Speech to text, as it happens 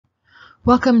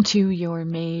Welcome to your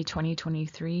May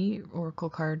 2023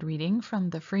 Oracle card reading from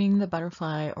the Freeing the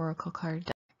Butterfly Oracle card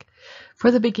deck.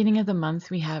 For the beginning of the month,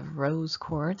 we have Rose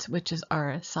Quartz, which is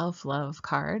our self-love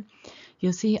card.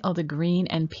 You'll see all the green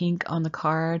and pink on the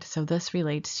card, so this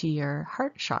relates to your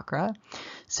heart chakra.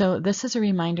 So this is a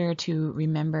reminder to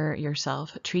remember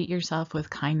yourself, treat yourself with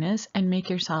kindness, and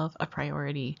make yourself a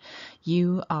priority.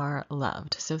 You are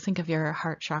loved. So think of your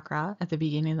heart chakra at the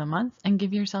beginning of the month and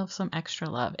give yourself some extra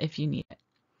love if you need it.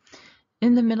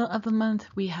 In the middle of the month,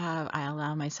 we have I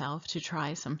allow myself to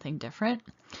try something different.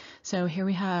 So here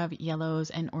we have yellows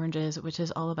and oranges, which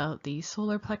is all about the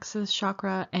solar plexus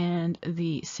chakra and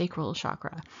the sacral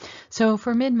chakra. So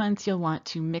for mid-month, you'll want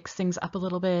to mix things up a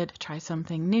little bit, try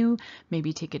something new,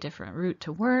 maybe take a different route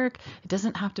to work. It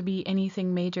doesn't have to be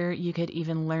anything major. You could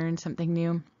even learn something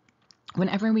new.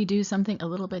 Whenever we do something a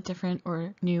little bit different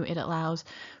or new, it allows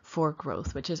for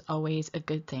growth, which is always a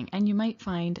good thing. And you might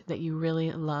find that you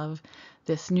really love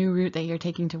this new route that you're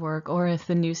taking to work or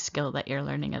the new skill that you're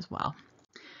learning as well.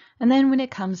 And then when it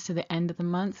comes to the end of the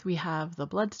month, we have the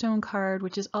Bloodstone card,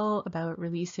 which is all about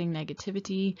releasing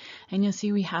negativity. And you'll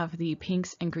see we have the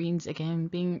pinks and greens again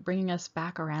bringing us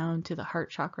back around to the heart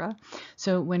chakra.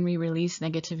 So when we release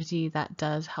negativity, that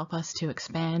does help us to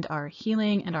expand our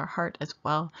healing and our heart as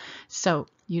well. So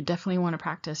you definitely want to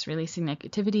practice releasing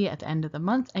negativity at the end of the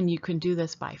month. And you can do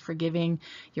this by forgiving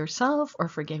yourself or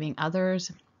forgiving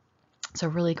others. It's a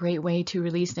really great way to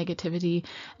release negativity,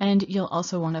 and you'll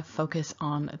also want to focus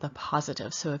on the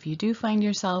positive. So if you do find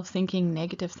yourself thinking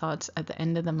negative thoughts at the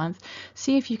end of the month,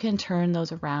 see if you can turn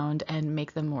those around and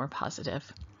make them more positive.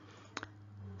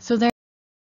 So there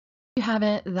you have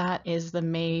it. That is the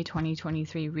May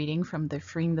 2023 reading from the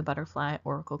Freeing the Butterfly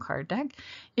Oracle card deck.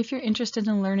 If you're interested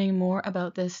in learning more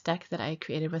about this deck that I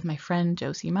created with my friend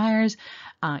Josie Myers,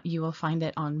 you will find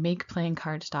it on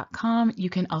makeplayingcards.com. You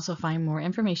can also find more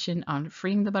information on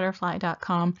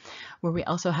freeingthebutterfly.com, where we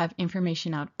also have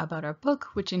information out about our book,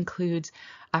 which includes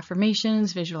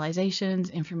affirmations,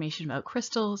 visualizations, information about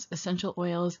crystals, essential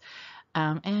oils,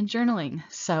 and journaling.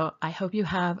 So I hope you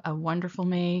have a wonderful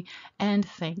May, and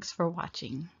thanks for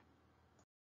watching.